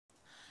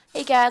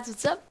Hey guys,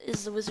 what's up?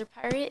 It's the Wizard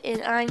Pirate,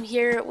 and I'm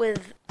here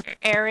with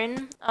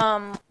Aaron.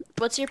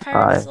 What's your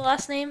pirate's Hi.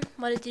 last name?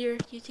 What is your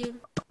YouTube?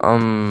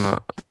 Um,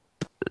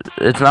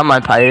 it's not my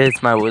pirate,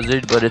 it's my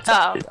wizard, but it's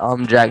Oh,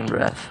 Dragon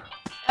Breath.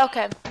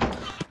 okay.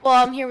 Well,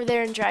 I'm here with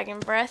Aaron Dragon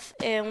Breath,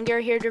 and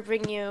we're here to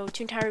bring you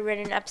Toontown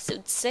Rewritten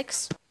episode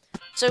 6.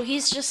 So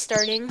he's just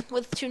starting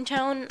with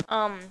Toontown.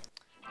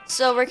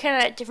 So we're kind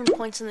of at different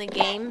points in the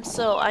game,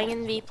 so I'm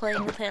gonna be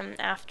playing with him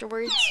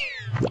afterwards.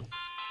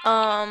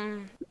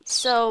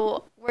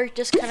 So we're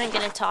just kind of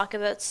gonna talk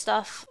about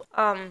stuff.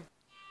 Okay.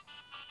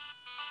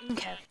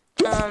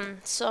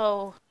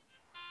 So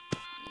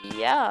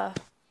yeah.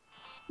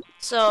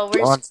 So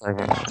One second.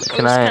 we're Can just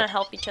I? gonna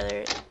help each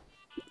other.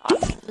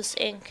 Octopus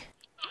Ink.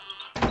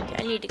 Okay,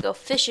 I need to go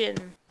fishing.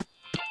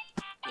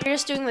 You're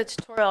just doing the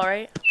tutorial,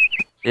 right?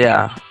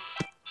 Yeah.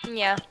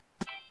 Yeah.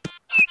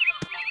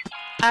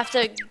 I have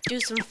to do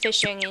some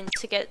fishing and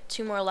to get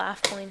 2 more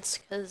laugh points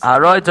because I How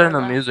do I need turn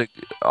more the laugh. music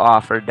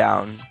off or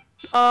down?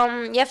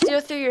 You have to go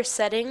through your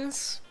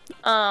settings.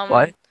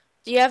 What?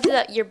 Do you have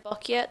your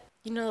book yet?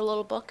 You know the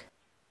little book?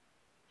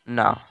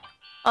 No.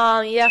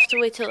 You have to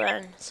wait till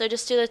then. So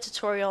just do the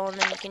tutorial and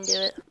then you can do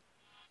it.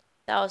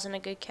 That wasn't a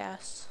good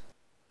cast.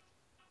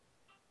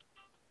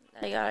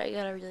 I got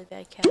a really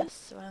bad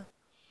cast. So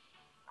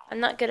I'm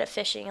not good at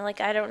fishing. Like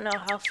I don't know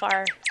how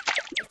far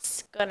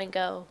it's gonna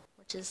go,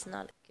 which is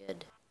not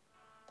good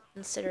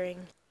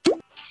considering.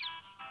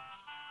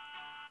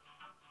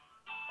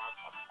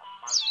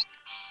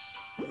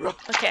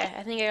 Okay,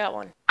 I think I got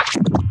one.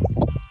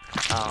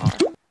 Oh,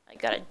 I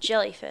got a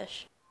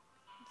jellyfish.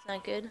 It's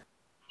not good.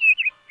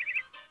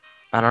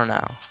 I don't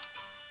know.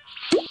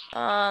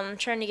 I'm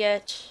trying to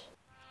get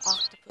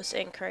octopus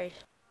ink right.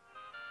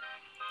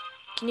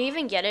 Can you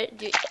even get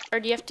it? Or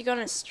do you have to go on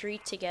a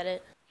street to get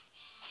it?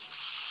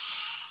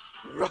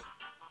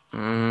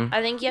 Mm.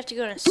 I think you have to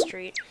go on a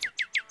street.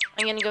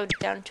 I'm gonna go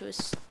down to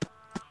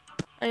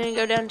I'm gonna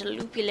go down to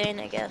Loopy Lane,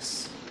 I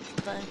guess.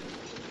 But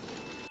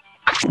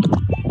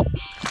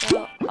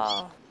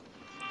oh,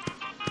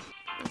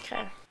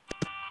 okay.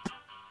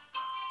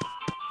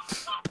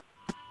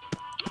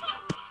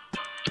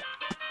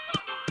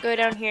 Go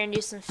down here and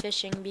do some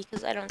fishing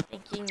because I don't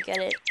think you can get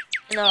it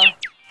in the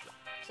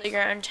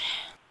playground.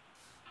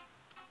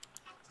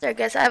 Sorry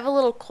guys, I have a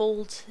little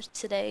cold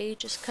today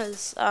just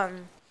cause a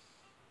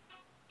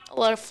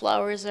lot of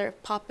flowers are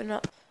popping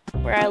up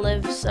where I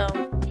live, so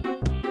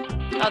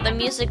the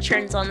music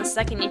turns on the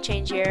second you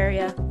change your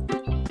area.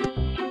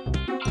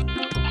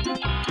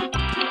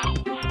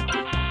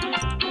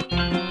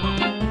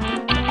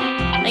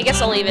 I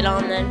guess I'll leave it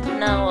on then.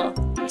 No,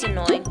 it's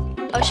annoying.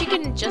 Oh, she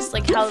can adjust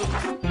like how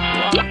long.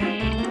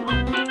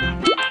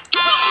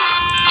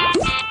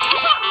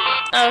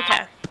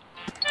 Okay.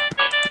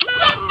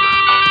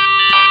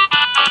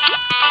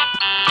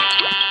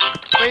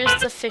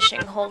 Where's the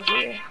fishing hole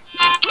here?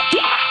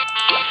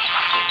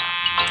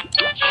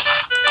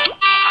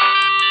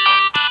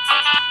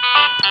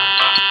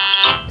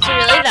 Is it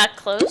really that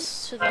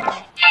close to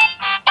the...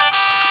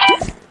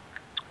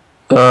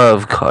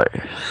 Of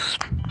course.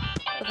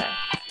 Okay.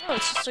 Oh,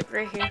 it's just like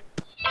right here.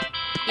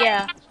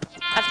 Yeah.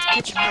 I have to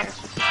catch him here.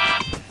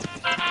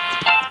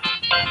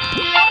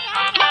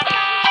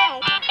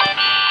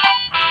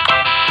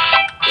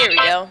 Here we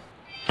go.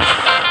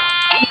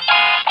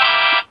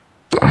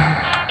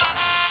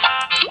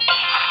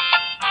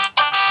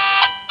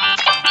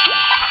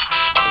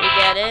 Did we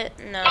get it?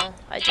 No,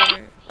 I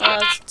didn't. Oh,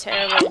 that's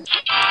terrible.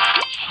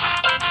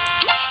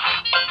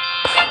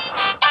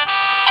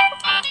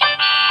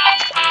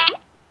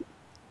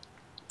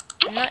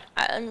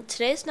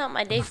 Today's not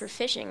my day for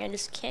fishing. I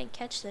just can't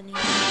catch anything.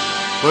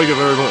 Thank you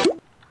very much.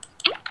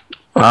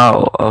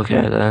 Oh,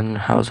 okay then.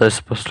 How was I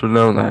supposed to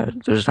know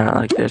that? There's not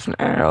like there's an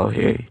arrow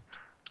here.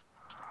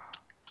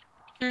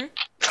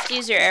 Just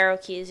use your arrow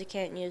keys. You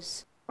can't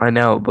use. I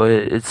know, but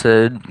it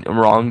said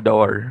wrong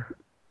door.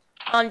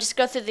 Just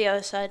go through the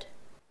other side.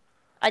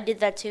 I did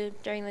that too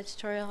during the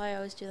tutorial. I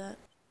always do that.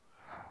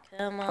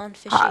 Come on,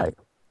 fishy. Hi.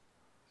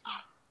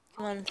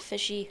 Come on,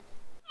 fishy.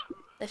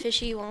 The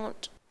fishy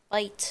won't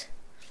bite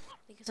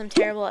because I'm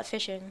terrible at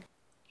fishing.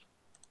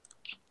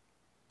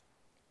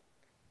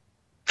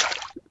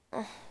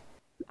 Oh,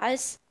 I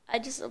just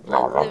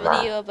uploaded the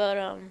video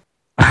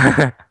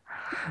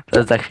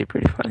That's actually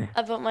pretty funny.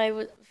 about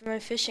my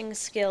fishing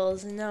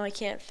skills, and now I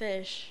can't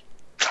fish.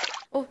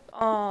 Oh,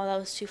 that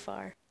was too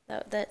far.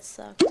 That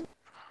sucked.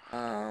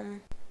 Ooh,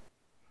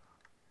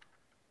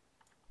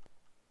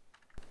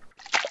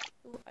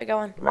 I got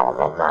one.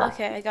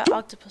 Okay, I got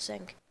octopus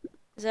ink.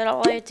 Is that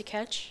all I had to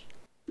catch?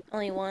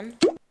 Only one?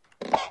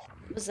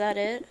 Was that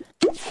it?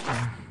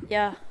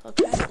 Yeah,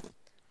 okay.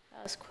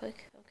 That was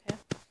quick, okay.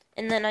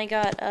 And then I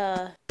got,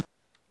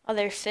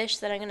 other fish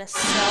that I'm gonna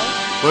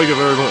sell. Thank you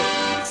very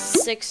much.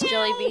 6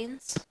 jelly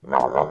beans.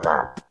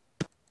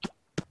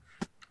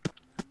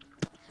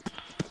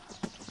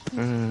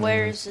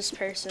 Where is this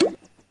person?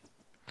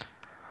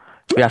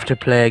 We have to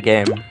play a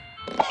game.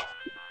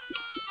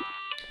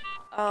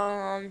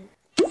 Um,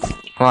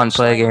 Come on,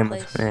 play a showing game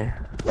place. with me.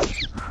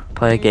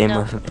 Play a game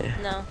No, with me.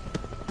 no.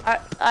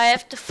 I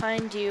have to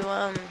find you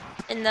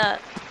in the.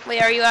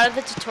 Wait, are you out of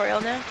the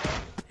tutorial now?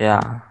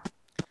 Yeah.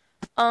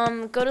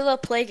 Go to the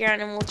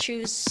playground and we'll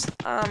choose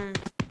a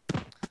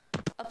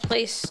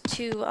place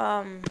to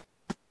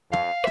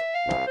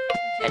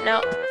Okay,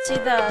 now see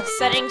the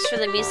settings for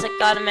the music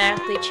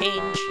automatically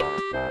change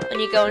when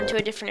you go into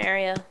a different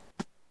area.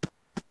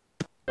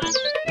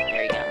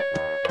 There you go.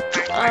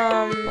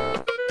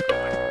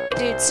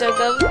 Dude, so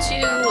go to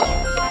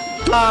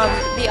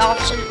the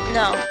option.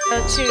 No,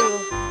 go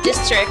to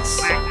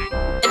districts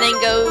and then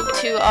go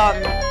to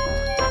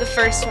the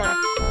first one.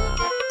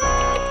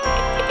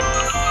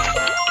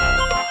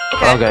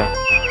 Okay.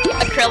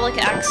 Acrylic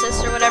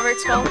axis or whatever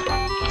it's called.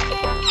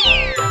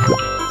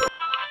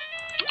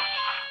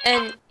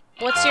 And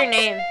what's your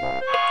name?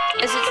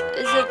 Is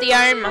it the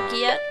Iron Monkey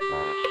yet?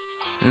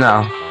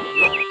 No.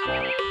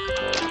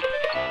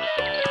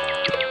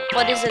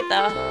 What is it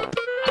though?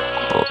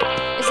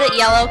 Is it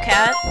Yellow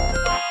Cat?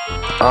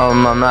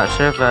 I'm not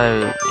sure if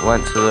I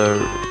went to the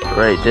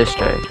right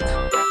district.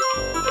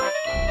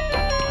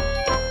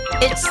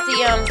 It's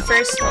the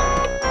first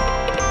one.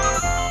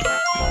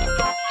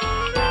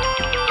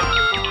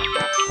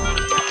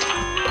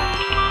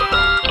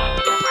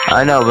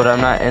 I know, but I'm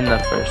not in the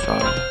first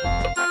one.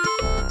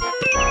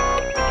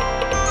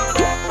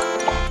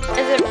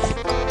 Is it?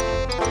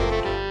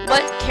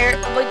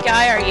 What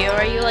guy are you?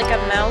 Are you like a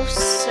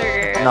mouse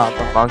or? No,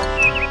 the monkey.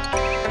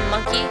 A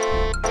monkey?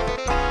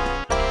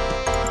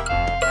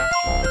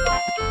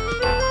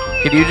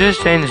 Could you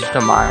just change to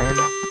mine?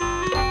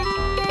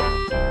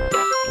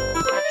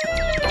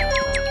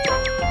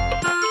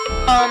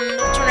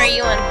 Which one are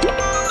you in?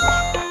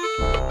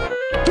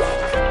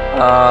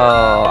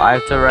 Oh, I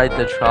have to ride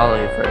the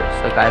trolley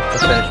first. Like, I have to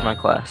finish my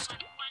quest.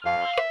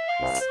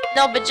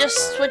 No, but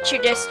just switch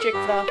your district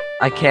though.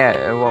 I can't.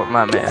 It won't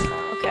let me.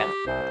 Okay.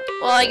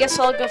 Well, I guess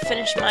I'll go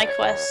finish my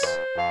quest.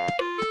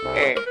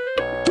 Or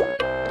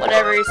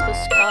whatever you're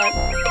supposed to call it.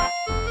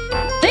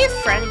 They have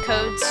friend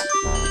codes.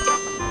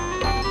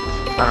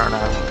 I don't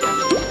know.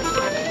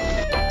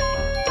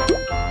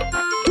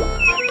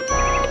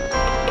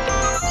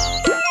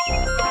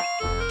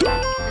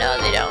 No,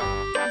 they don't.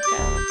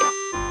 Okay.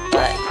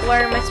 But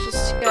where am I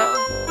supposed to go?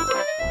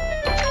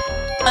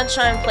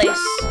 Sunshine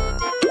Place.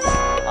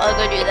 I'll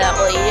go do that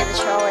while you do the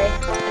trolley.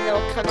 And then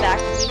we'll come back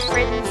and be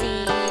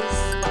frenzies.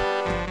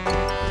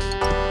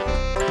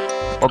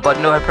 What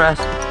button do I press?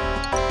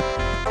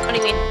 What do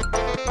you mean?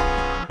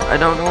 I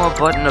don't know what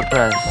button to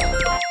press.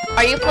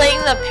 Are you playing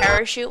the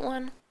parachute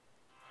one?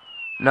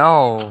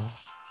 No.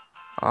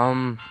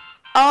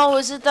 Oh,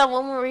 is it that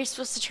one where we're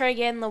supposed to try to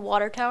get in the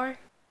water tower?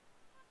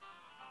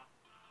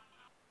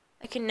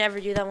 I can never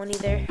do that one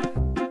either.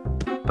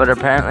 But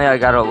apparently I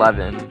got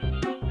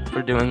 11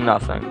 for doing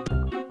nothing.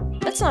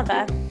 That's not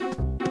bad.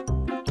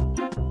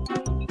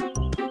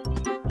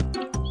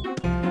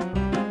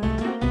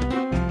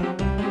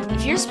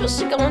 If you're supposed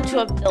to go into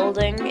a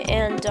building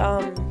and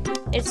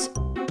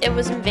it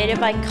was invaded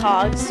by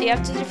cogs, so you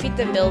have to defeat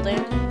the building.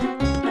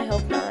 I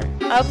hope not.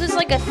 I hope there's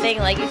like a thing,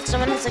 like if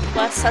someone has a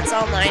quest that's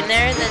online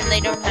there, then they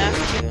don't have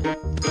to.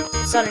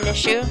 It's not an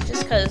issue,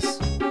 just because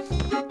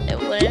it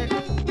wouldn't.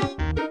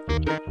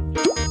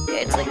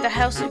 Okay, it's like the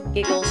House of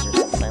Giggles or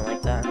something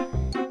like that.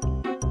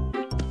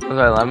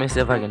 Okay, let me see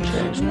if I can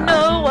change now.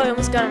 No, I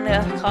almost got in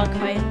a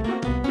cockfight.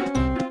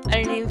 I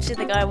didn't even see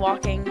the guy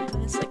walking. I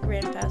just like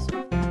ran past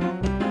him.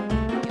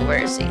 Okay,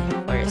 where is he?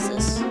 Where is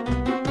this?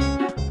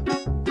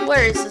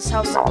 Where is this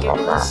House of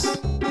Giggles?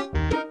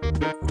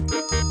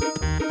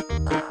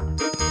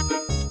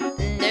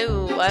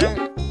 No, I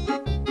don't.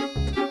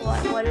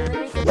 Why do they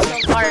make it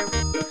so hard?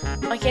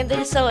 Why can't they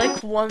just have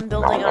like one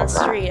building on a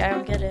street? I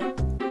don't get it.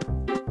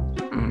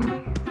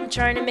 I'm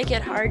trying to make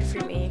it hard for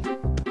me.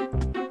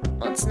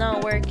 Well, it's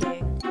not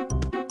working.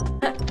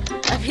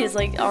 I mean, it's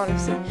like,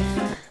 honestly.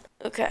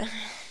 Okay.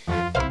 For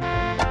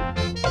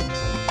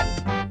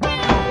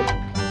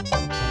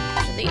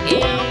the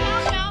ink.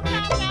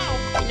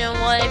 You know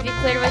what? If you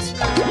clear away some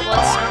of those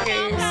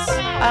bloodsuckers,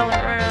 I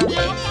won't run out of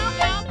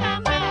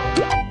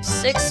ink.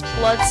 6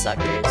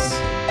 bloodsuckers.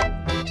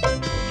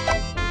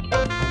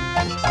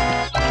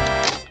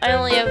 I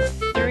only have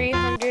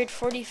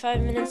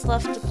 345 minutes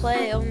left to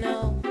play. Oh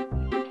no.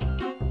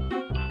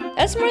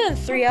 That's more than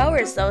 3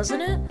 hours, though,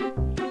 isn't it?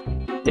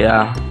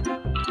 Yeah.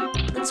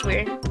 That's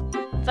weird.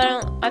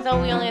 I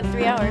thought we only had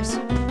 3 hours.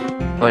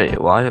 Wait,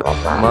 why?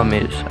 Let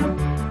me just...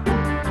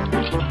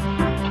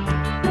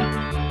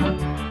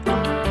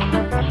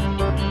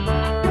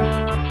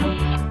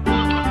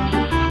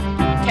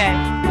 Okay,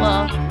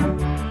 well,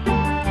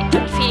 I'm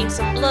defeating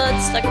some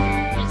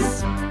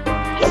bloodsuckers.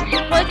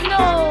 But no,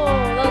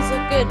 that was a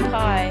good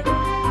pie.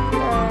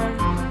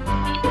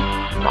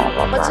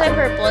 What type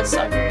are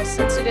bloodsuckers?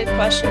 That's a good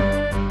question.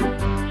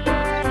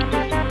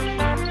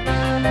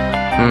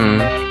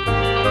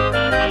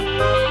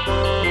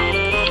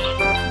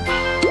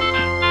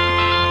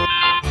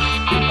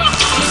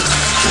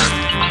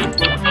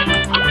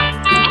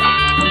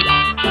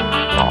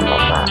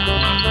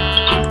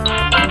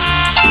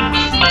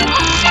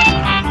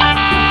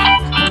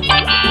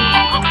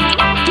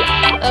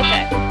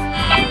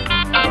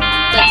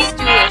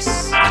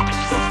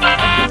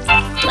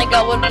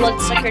 one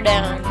bloodsucker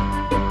down.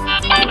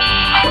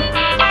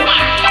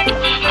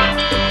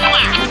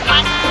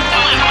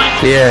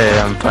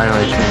 Yeah, I'm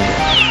finally trained.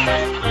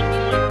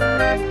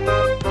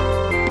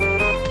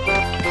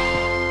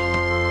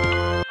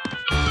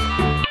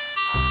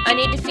 I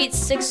need to defeat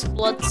 6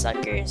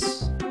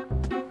 bloodsuckers.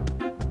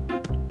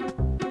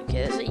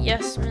 Okay, there's a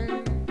yes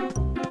man.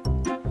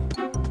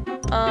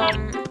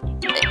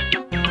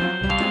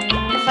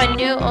 If I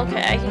knew,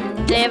 okay, I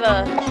can. They have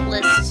a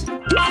list. 1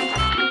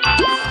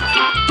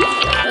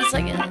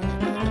 second.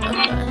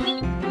 Okay.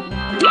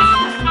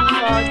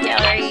 Fog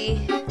gallery.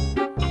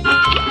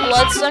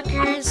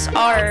 Bloodsuckers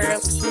are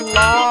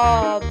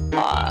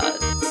lawbots.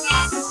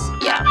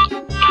 Yeah.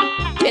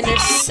 And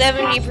there's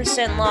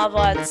 70%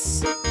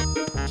 lawbots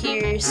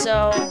here,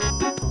 so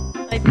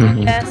my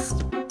best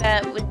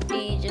bet would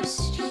be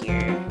just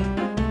here.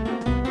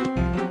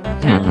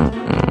 Okay.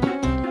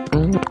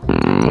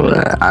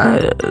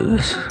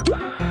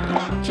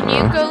 Can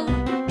you go?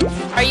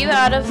 Are you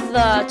out of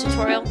the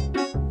tutorial?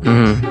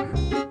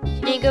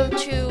 Can you go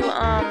to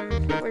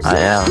where's I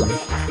am.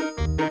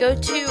 Go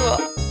to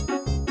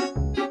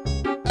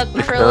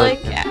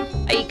acrylic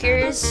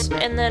acres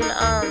and then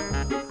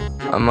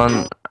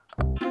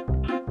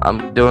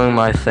I'm doing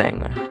my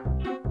thing.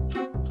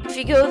 if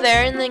you go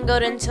there and then go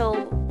into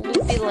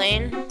Loopy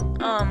Lane,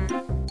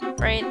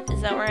 right?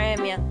 Is that where I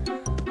am? Yeah.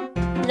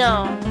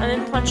 No, I'm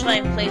in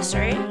Punchline Place,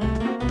 right?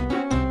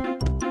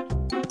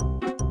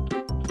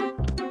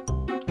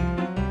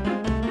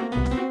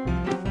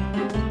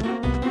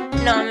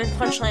 No, I'm in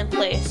Punchline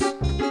Place.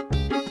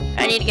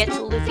 I need to get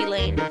to Loopy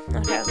Lane.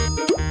 Okay.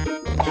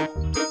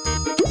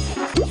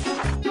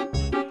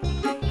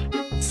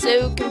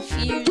 So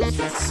confused.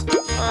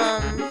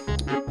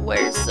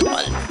 Where's the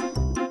button?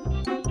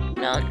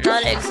 No,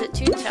 not exit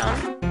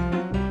Toontown.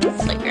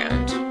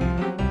 Playground.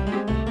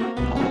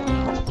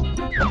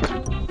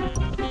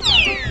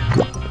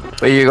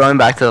 Wait, you're going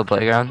back to the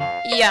playground?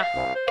 Yeah,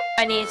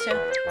 I need to.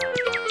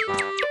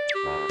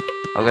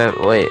 Okay,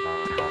 wait.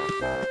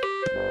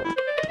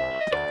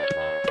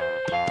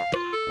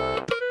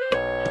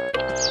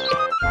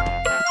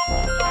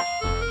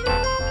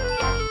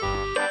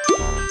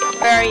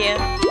 Where are you?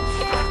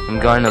 I'm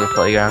going to the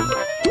playground.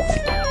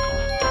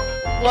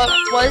 What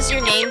was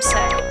your name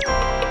say?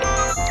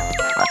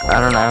 I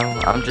don't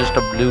know. I'm just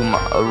a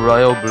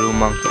royal blue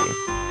monkey.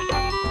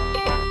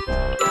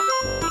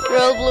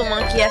 Royal blue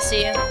monkey, I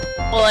see you.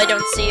 Well, I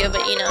don't see you,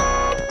 but you know.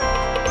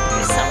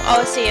 Oh,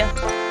 I see you.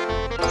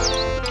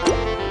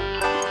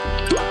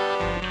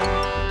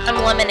 I'm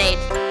lemonade.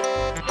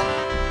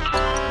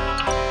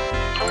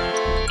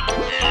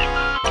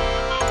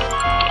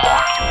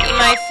 Be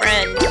my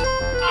friend.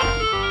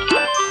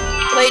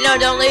 Wait, no,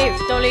 don't leave.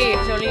 Don't leave.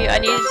 Don't leave. I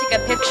need to take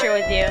a picture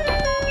with you.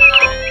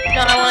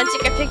 No, I want to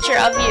take a picture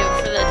of you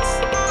for the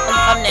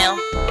thumbnail.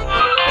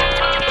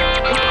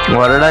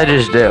 What did I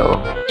just do?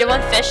 You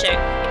went fishing.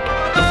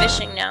 You're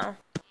fishing now.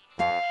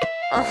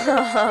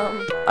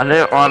 I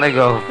didn't want to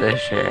go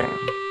fishing.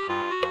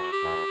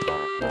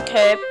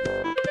 Okay.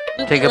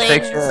 Take a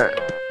picture.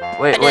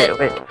 Wait. I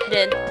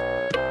did.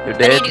 You I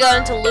did? need to go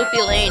into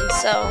Loopy Lane,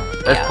 so.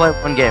 Let's play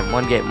one game, No.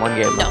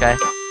 okay?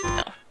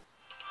 No.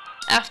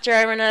 After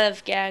I run out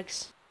of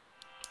gags.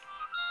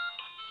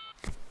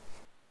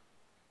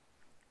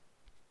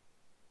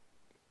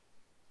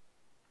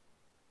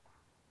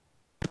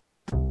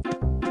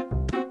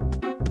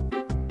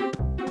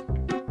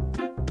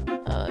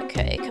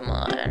 Okay, come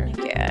on,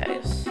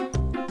 guys.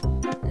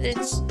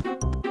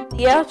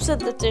 The app said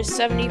that there's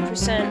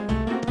 70%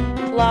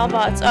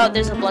 lawbots. Oh,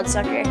 there's a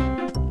bloodsucker.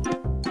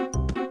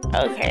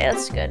 Okay,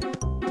 that's good.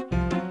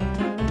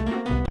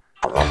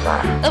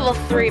 Level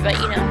 3, but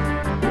you know.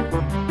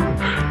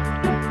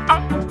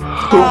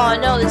 Oh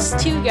no, there's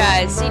 2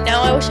 guys. See,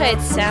 now I wish I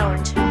had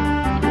sound.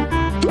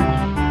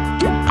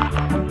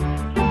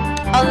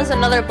 Oh, there's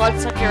another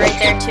bloodsucker right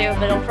there too,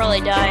 but it'll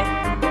probably die.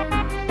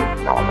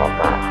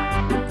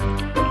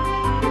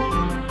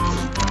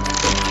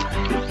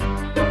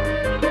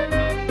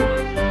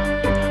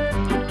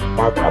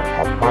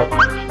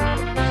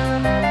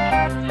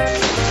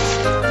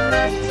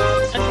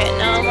 Okay,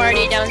 now I'm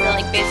already down to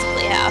like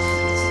basically half.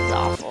 This is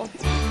awful.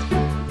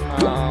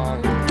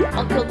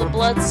 I'll kill the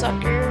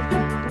bloodsucker.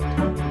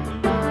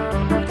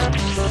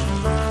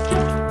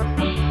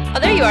 Oh,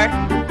 there you are.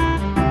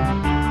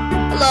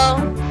 Hello.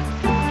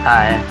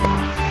 Hi.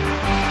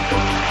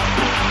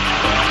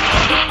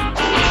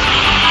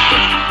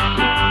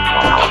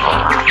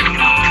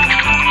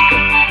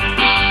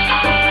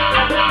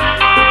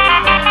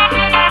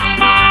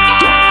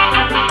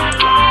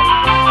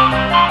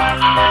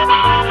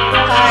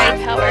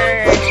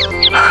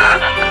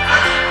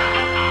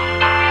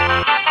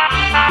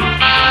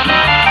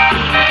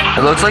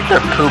 It looks like they're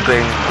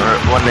pooping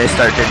when they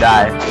start to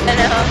die. I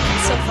know,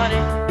 it's so funny.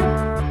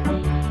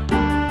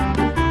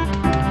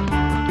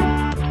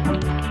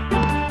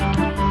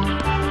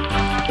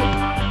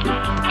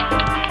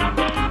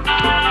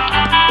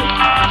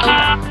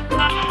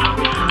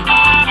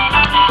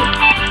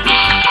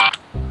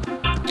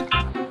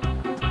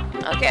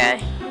 Okay.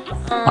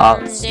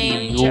 I'll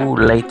see you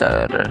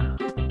later.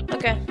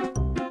 Okay.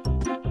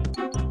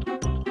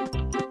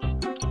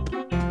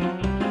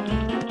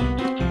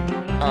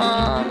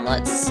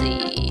 Let's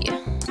see.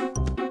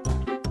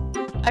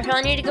 I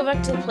probably need to go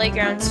back to the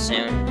playground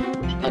soon.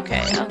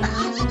 Okay.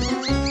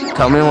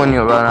 Tell me when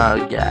you run out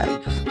of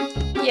gags.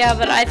 Yeah,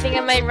 but I think I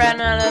might run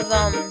out of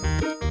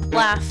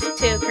laugh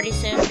too pretty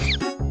soon.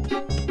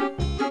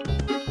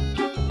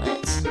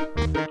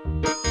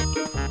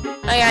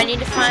 Oh yeah, I need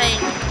to find.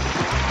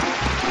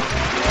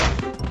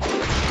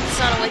 It's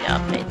not a way to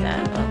update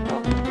that.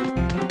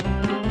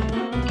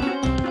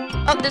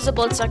 Oh, there's a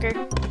bloodsucker.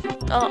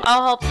 Oh,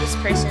 I'll help this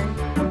person.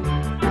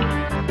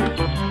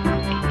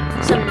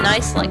 Some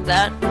nice like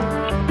that.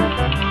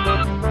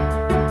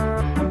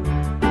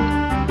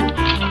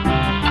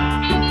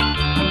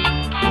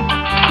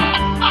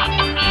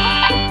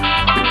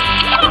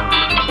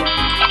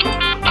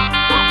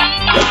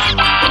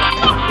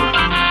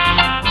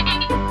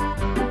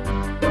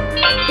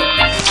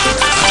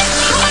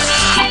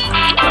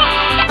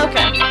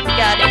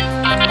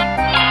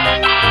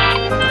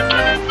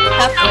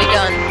 Halfway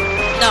done.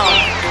 No.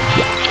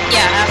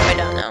 Yeah, halfway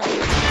done now.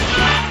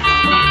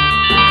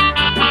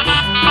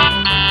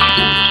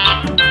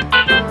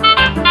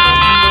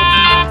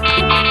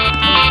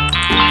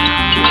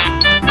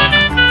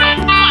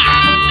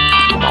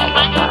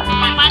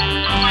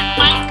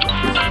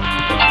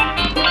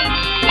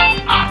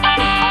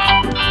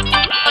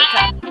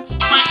 Okay.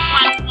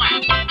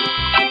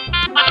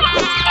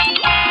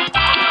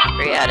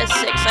 3 out of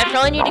 6. I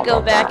probably need to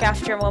go back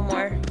after one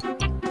more.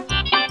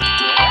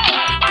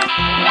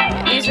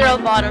 These are all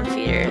bottom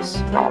feeders.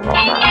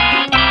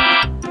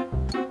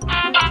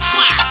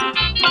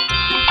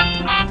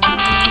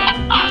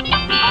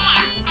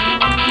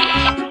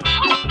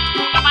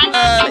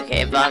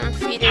 Okay, bottom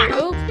feeder.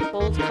 Ooh,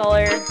 gold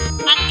color.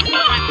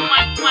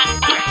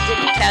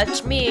 Didn't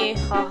catch me.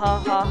 Ha ha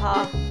ha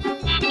ha.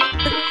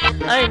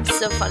 I'm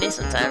so funny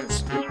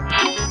sometimes.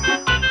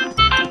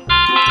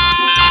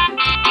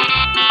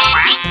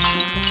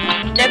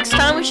 Next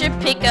time we should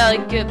pick a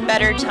good,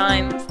 better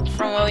time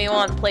from what we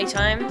want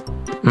playtime.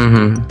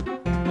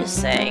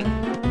 Just saying.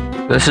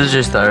 This is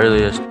just the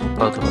earliest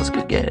both of us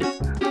could get.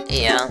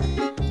 Yeah.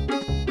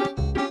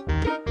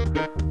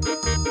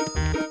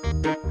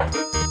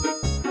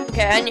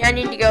 Okay, I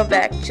need to go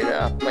back to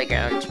the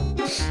playground.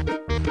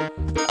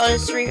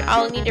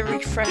 I'll need to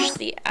refresh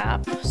the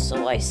app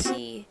so I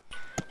see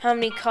how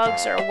many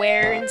cogs are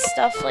where and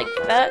stuff like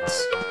that.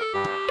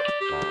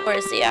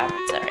 Where's the app?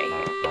 It's right here.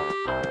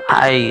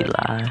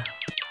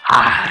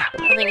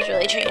 Nothing's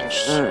really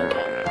changed.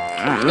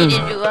 Okay. Need to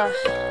do a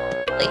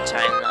late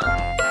time though.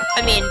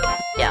 I mean,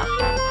 yeah.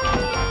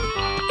 Okay.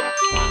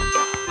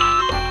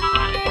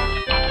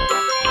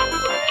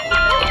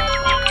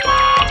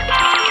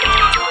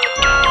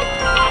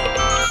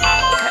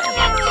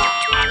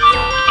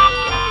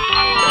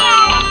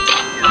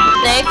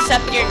 Did they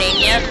accept your name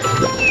yet?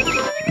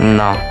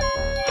 No.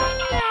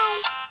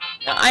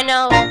 No, I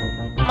know.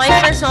 My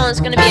first one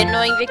is gonna be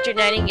Annoying Victor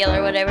Nightingale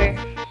or whatever.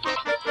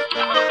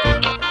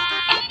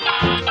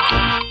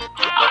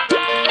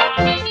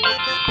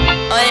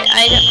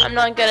 I'm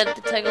not good at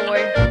the tug of war.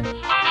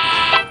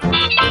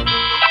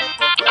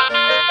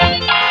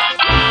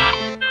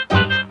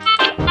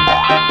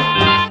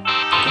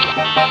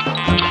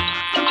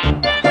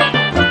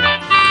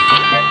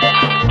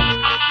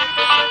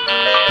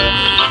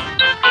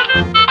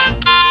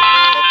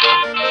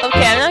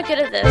 Okay, I'm not good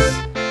at this.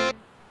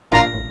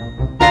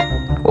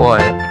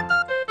 What?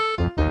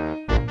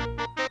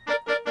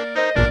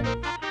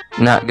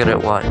 Not good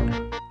at what?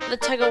 The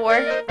tug of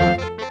war.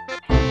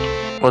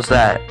 What's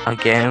that? A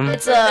game?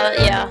 It's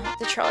yeah,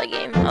 the trolley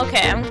game.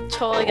 Okay, I'm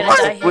totally gonna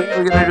die here. We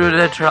were gonna do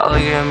the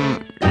trolley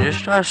game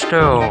just us two.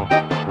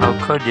 How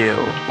could you?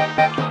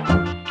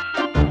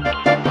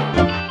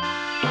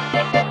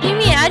 What do you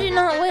mean? I did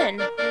not win.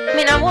 I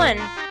mean, I won.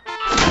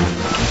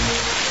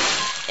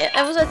 It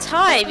was a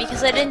tie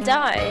because I didn't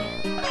die.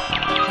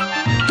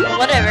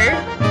 Whatever.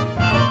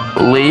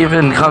 Leave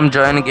and come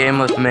join a game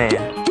with me.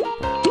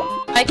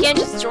 I can't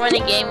just join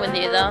a game with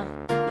you though.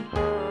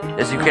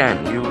 Yes, you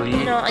can. You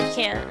leave. No, I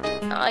can't.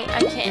 No, I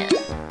can't.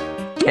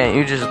 Can't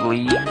you just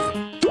leave?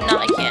 No,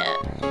 I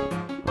can't.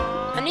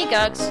 How many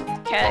cogs?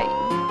 Okay.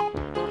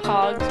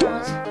 Cogs.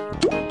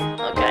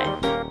 Okay.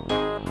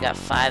 Got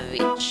 5 of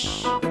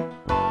each.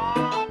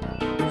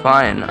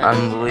 Fine,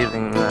 I'm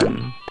leaving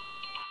then.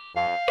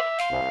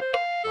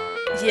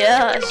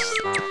 Yeah,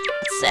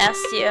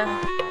 sassed you.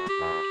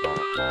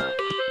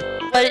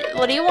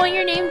 What do you want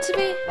your name to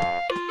be?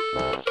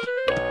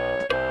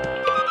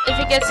 If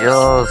it gets...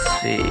 You'll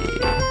see.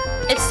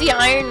 It's the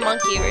Iron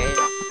Monkey, right?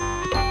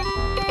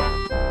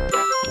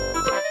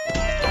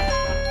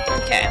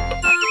 Okay.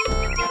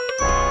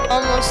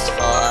 Almost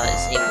full. I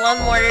just need one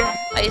more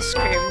ice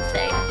cream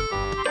thing.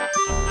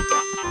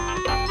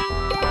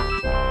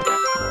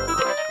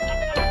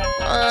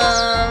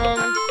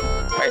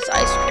 Where's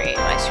ice cream?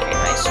 Ice cream,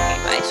 ice cream,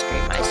 ice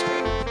cream, ice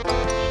cream.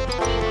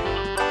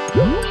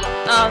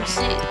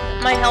 See,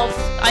 my health,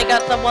 I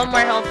got the 1 more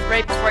health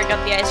right before I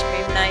got the ice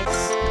cream,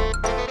 nice.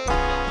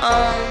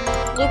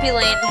 Loopy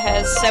Lane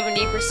has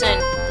 70%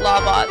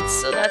 Lawbots,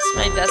 so that's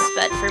my best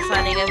bet for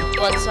finding a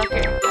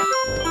Bloodsucker.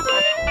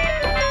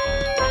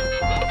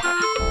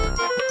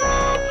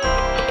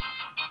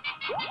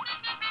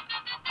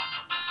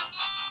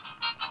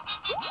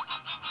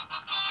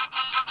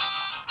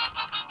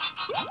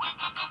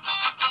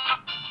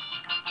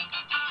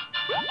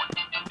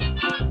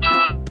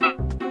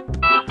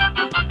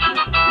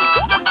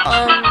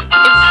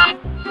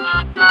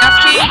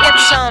 After you get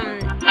some...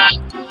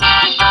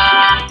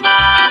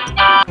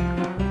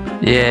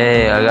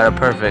 Yay, I got a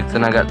perfect,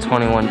 and I got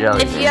 21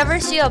 jelly. If you ever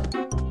see a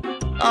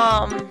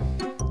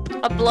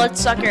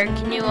Bloodsucker,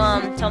 can you,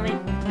 tell me?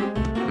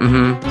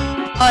 Mm-hmm.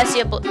 Oh, I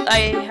see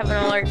I have an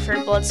alert for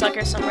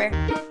Bloodsucker somewhere.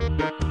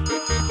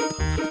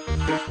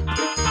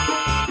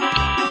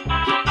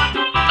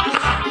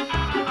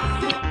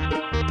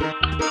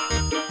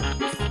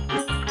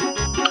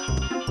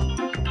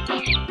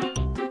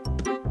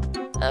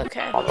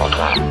 Okay.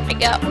 I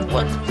got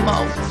 1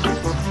 more.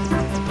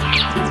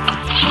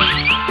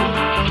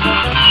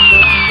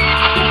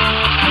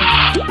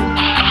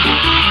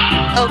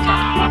 Okay.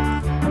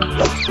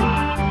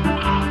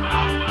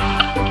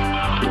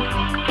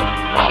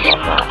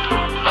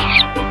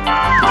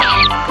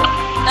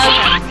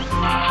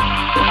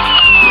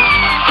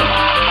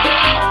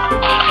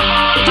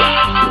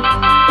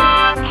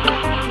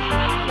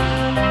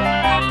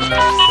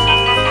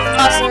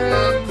 Awesome.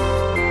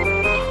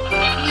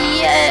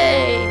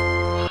 Yay.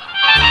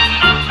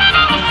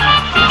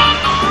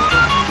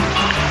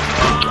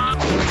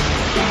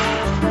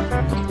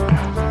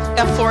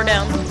 Got 4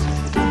 down.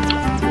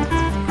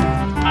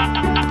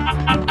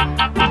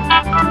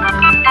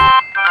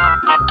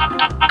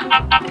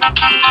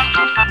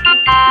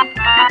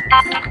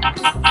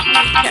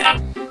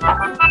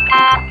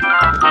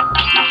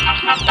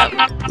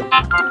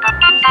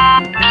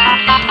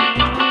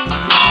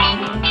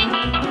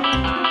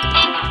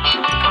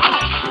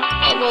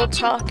 Double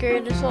talker,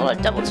 there's a lot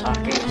of double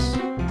talkers.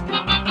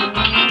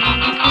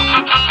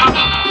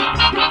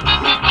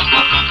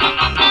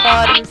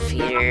 Bottom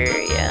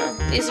feeder, yeah.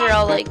 These are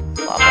all like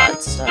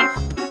Lawbot stuff.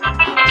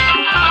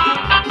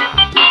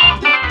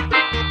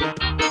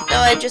 No,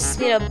 I just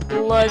need a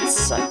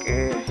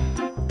Bloodsucker.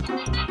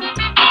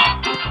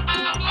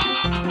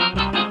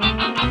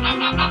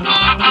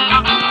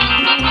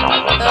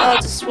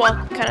 I'll just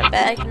walk kind of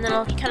back and then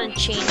I'll kind of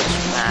change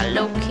my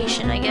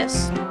location, I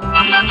guess.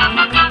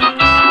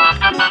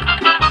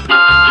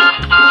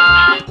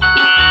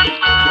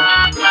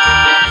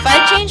 If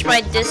I change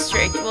my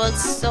district, will it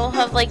still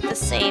have like the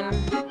same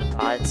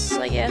odds,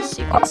 I guess?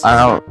 You can say. I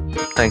don't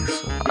think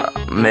so.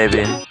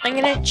 Maybe. I'm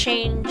gonna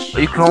change.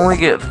 You can only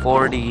get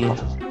 40.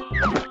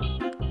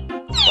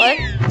 What?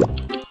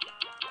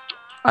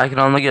 I can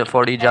only get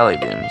 40 jelly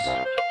beans.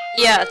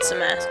 Yeah, it's a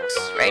max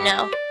right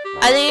now.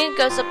 I think it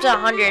goes up to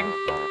 100.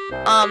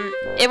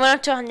 It went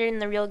up to 100 in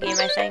the real game,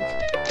 I think.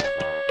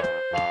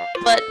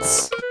 But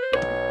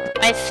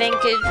I think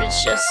it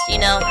was just, you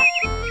know.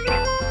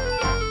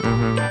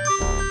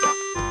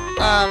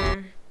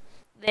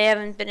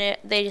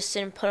 They just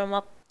didn't put them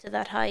up to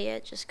that high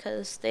yet, just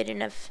because they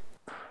didn't have.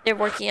 They're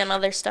working on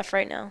other stuff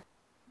right now.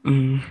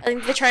 I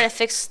think they're trying to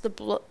fix the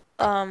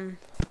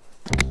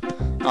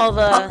all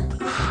the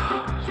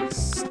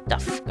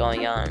stuff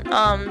going on.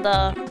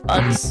 The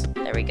bugs.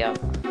 There we go.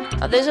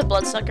 Oh, there's a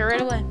Bloodsucker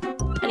right away.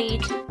 I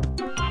need.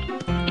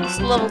 It's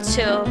level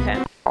 2.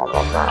 Okay.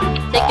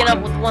 Taken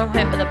up with 1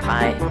 hit with a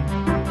pie.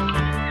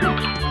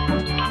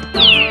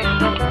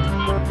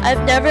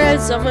 I've never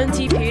had someone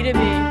TP to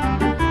me.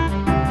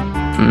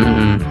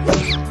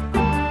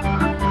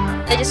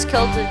 They just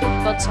killed the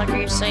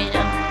Bloodsucker, so you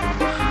know.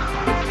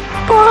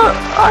 But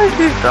I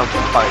need to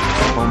fight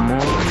some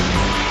more.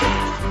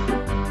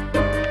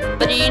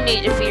 What do you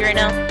need to feed right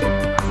now?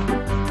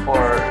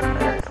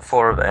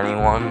 4 of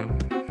anyone.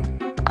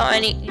 Oh,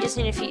 you just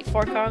need to feed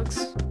 4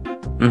 cogs?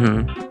 You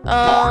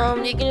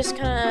can just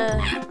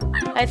kinda.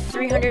 I have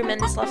 300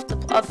 minutes left to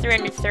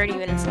 330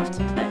 minutes left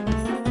to play.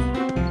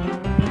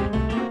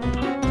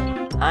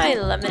 Hi,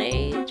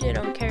 Lemonade, I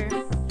don't care.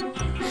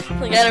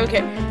 Like, I don't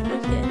care.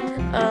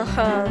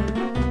 Okay.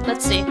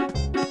 Let's see.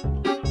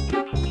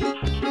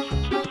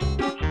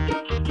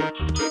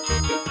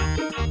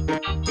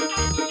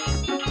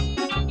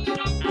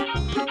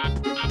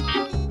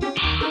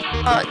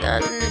 Oh, no,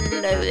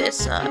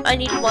 it's not. I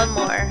need 1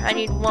 more. I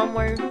need 1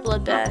 more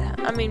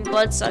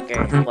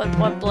Bloodsucker. One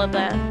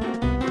Bloodbath.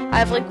 I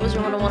have like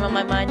Wizard 101 on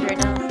my mind right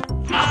now.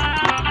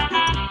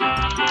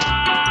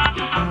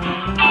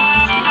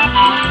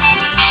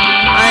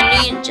 I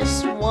need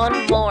just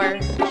 1 more.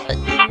 But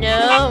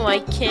no, I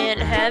can't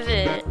have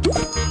it.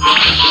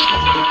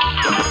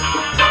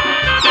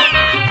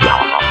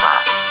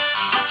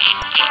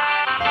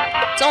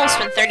 It's almost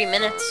been 30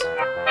 minutes.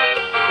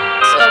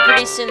 So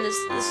pretty soon, this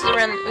is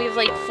around. We have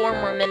like 4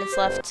 more minutes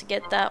left to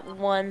get that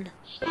one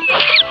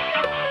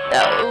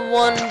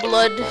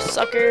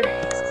Bloodsucker,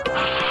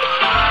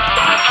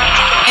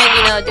 and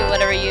you know, do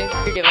whatever you're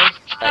doing.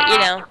 But you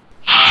know,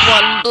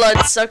 one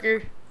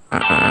bloodsucker.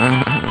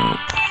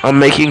 I'm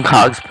making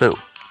cogs poop.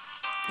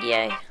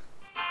 Yay.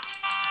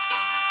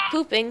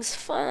 Pooping's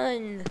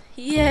fun.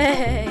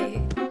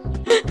 Yay.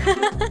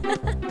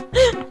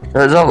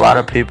 There's a lot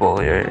of people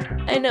here.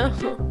 I know.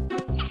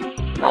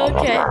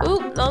 Okay.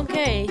 Oop.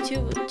 Okay.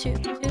 Two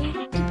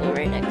people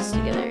right next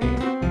together.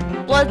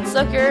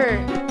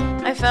 Bloodsucker.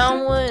 I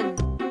found one.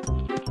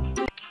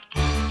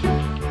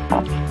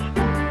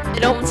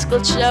 It almost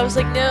glitched out. I was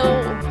like,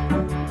 no.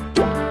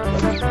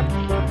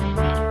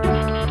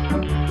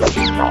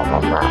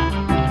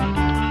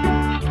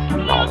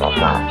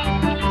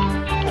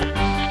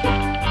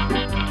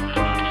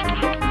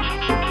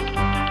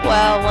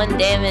 Wow, 1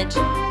 damage.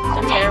 So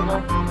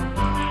terrible.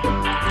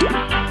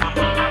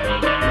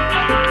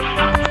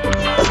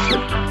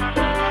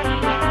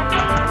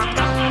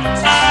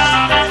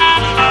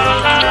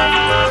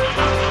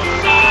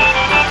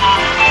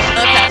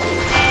 Okay.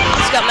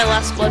 Just got my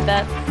last blood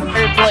bat.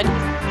 Or blood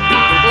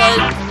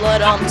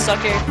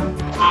sucker.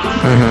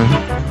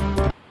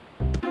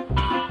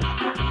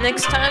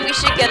 Next time we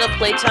should get a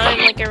playtime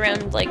like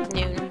around like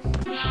noon.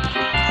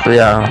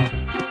 Yeah.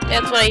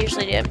 That's what I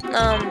usually do.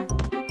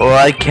 Well,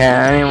 I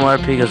can't anymore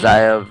because I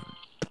have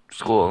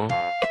school.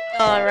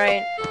 Oh,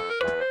 right.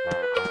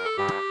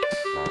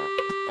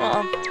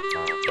 Well,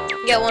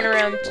 get one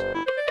around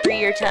 3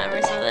 your time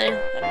or something. I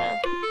don't know.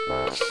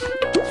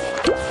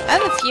 I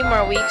have a few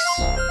more weeks.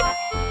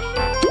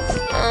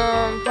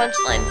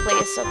 Punchline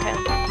place, okay.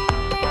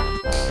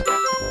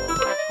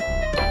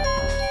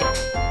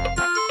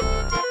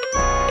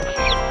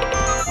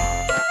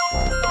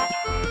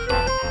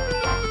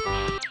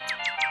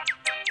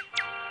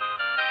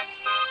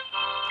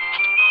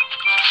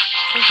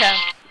 Okay,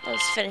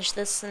 let's finish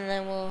this and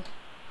then we'll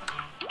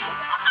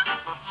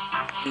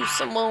do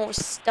some more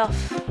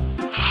stuff.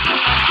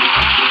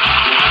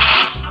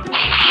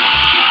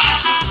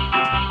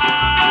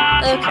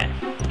 Okay.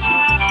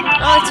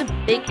 Oh, it's a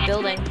big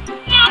building.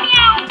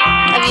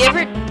 Have you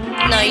ever?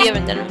 No, you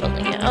haven't done a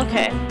building yet.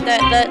 Okay,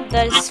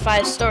 that is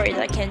 5 stories.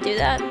 I can't do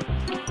that.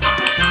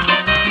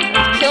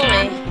 Kill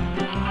me.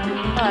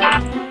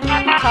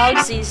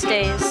 Cogs these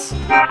days,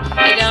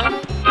 you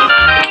know.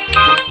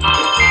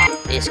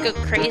 They just go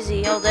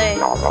crazy all day.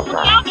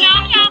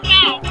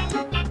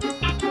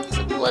 There's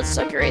a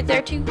bloodsucker right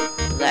there too.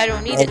 I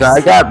don't need A it. guy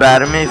got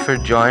mad at me for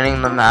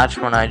joining the match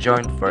when I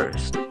joined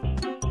first.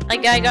 A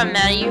guy got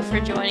mad at you for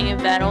joining a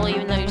battle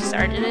even though you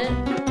started it?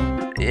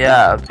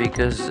 Yeah,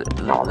 because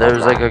there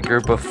was like a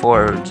group of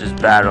 4 just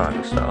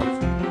battling stuff.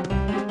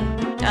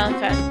 Oh,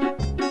 okay.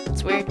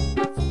 That's weird.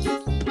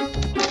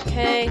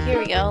 Okay, here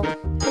we go.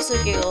 Just the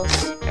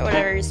giggles, or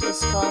whatever you're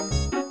supposed to call them.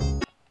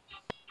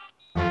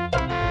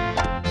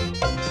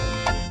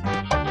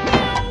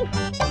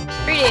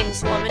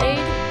 Greetings,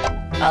 Lemonade.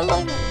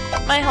 Hello.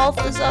 My health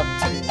is up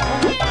to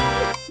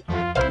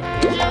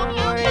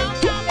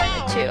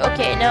 2.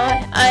 Okay, now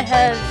I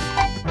have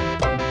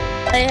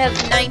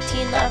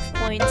 19 life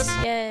points.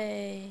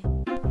 Yay.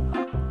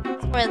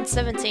 More than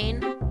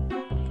 17.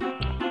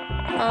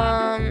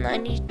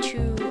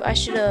 I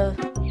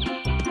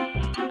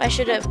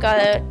should have got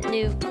a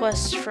new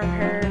quest from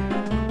her,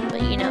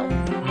 but you know,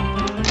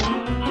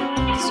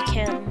 because you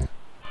can.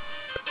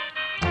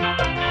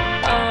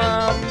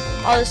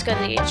 I'll just go to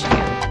the HQ.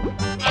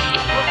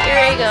 Here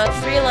we go.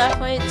 3 life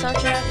points,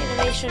 soundtrack,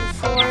 animation,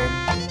 4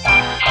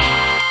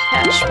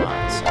 cash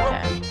spots.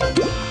 Okay.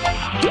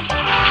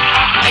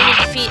 I need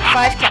to defeat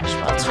 5 cash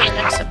spots for the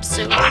next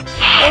episode.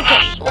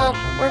 Okay, well,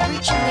 we're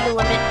reaching the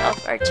limit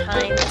of our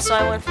time, so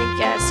I want to thank you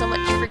guys so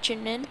much for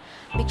tuning in.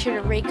 Make sure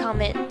to rate,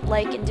 comment,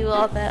 like, and do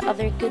all that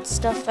other good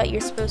stuff that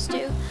you're supposed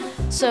to.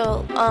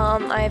 So,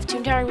 I have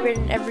Toontown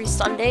Rewritten every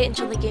Sunday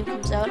until the game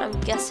comes out. I'm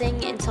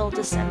guessing until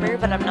December,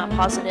 but I'm not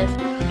positive.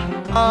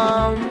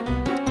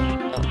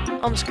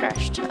 Almost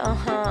crashed.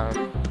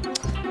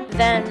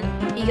 Then,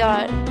 you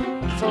got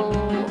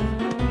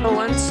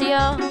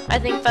Valencia. I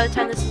think by the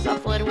time this is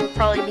uploaded, we'll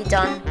probably be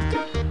done.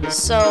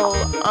 So,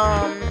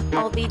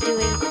 I'll be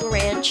doing Cool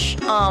Ranch,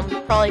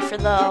 probably for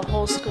the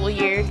whole school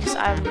year, because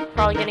I'm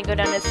probably going to go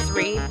down to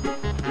 3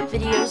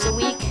 videos a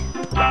week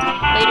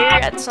later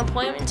at some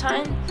point in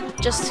time,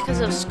 just because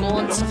of school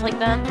and stuff like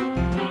that.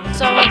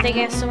 So, thank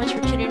you guys so much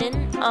for tuning in,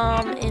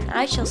 and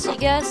I shall see you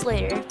guys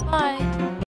later. Bye!